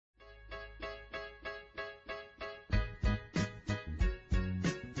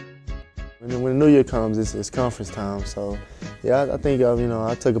When the new year comes, it's conference time. So, yeah, I think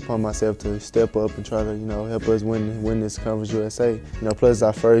I took upon myself to step up and try to help us win this Conference USA. Plus it's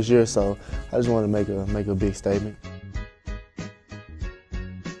our first year, so I just want to make a big statement.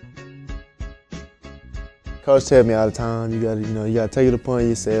 Coach tell me all the time, you gotta take it upon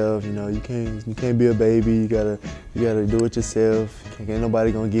yourself. You can't be a baby. You gotta do it yourself. Ain't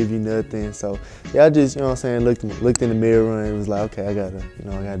nobody gonna give you nothing. So yeah, I just looked in the mirror and was like, okay, I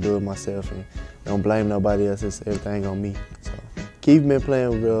gotta do it myself and don't blame nobody else. It's everything on me. So Keith been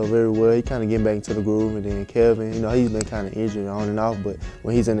playing very well. He kind of getting back into the groove, and then Kevin, he's been kind of injured on and off. But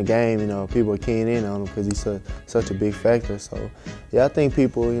when he's in the game, people are keying in on him because he's such a big factor. So yeah, I think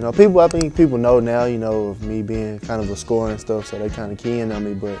people know now, of me being kind of a scorer and stuff, so they kind of keying on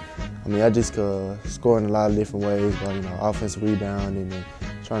me. But I mean, I just score in a lot of different ways, but offensive rebounding and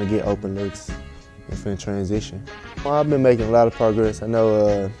trying to get open looks in transition. Well, I've been making a lot of progress. I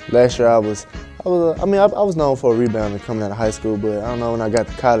know last year I was known for a rebounder coming out of high school, but I don't know, when I got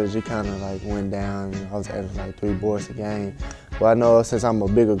to college, it kind of went down. I was averaging like 3 boards a game. But I know since I'm a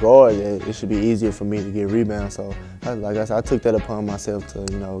bigger guard, it should be easier for me to get rebounds. So, like I said, I took that upon myself to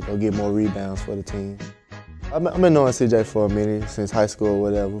go get more rebounds for the team. I've been knowing CJ for a minute, since high school or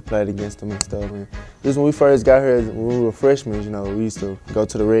whatever. We played against him and stuff. And just when we first got here, when we were freshmen, we used to go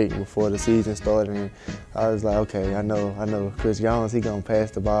to the rec before the season started. And I was like, okay, I know Chris Jones, he gonna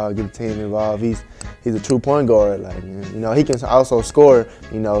pass the ball, get the team involved. He's a true point guard. He can also score.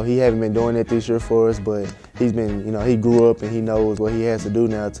 He haven't been doing it this year for us, but he's been, he grew up and he knows what he has to do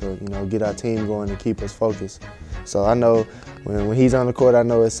now to, get our team going and keep us focused. So I know when he's on the court, I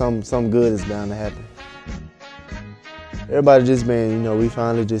know it's something good is bound to happen. Everybody just been, we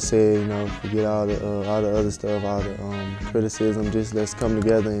finally just said, forget all the other stuff, all the criticism. Just let's come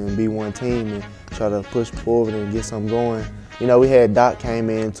together and be one team and try to push forward and get something going. We had Doc came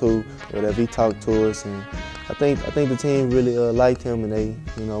in too, whatever, he talked to us, and I think the team really liked him, and they,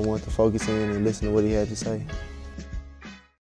 wanted to focus in and listen to what he had to say.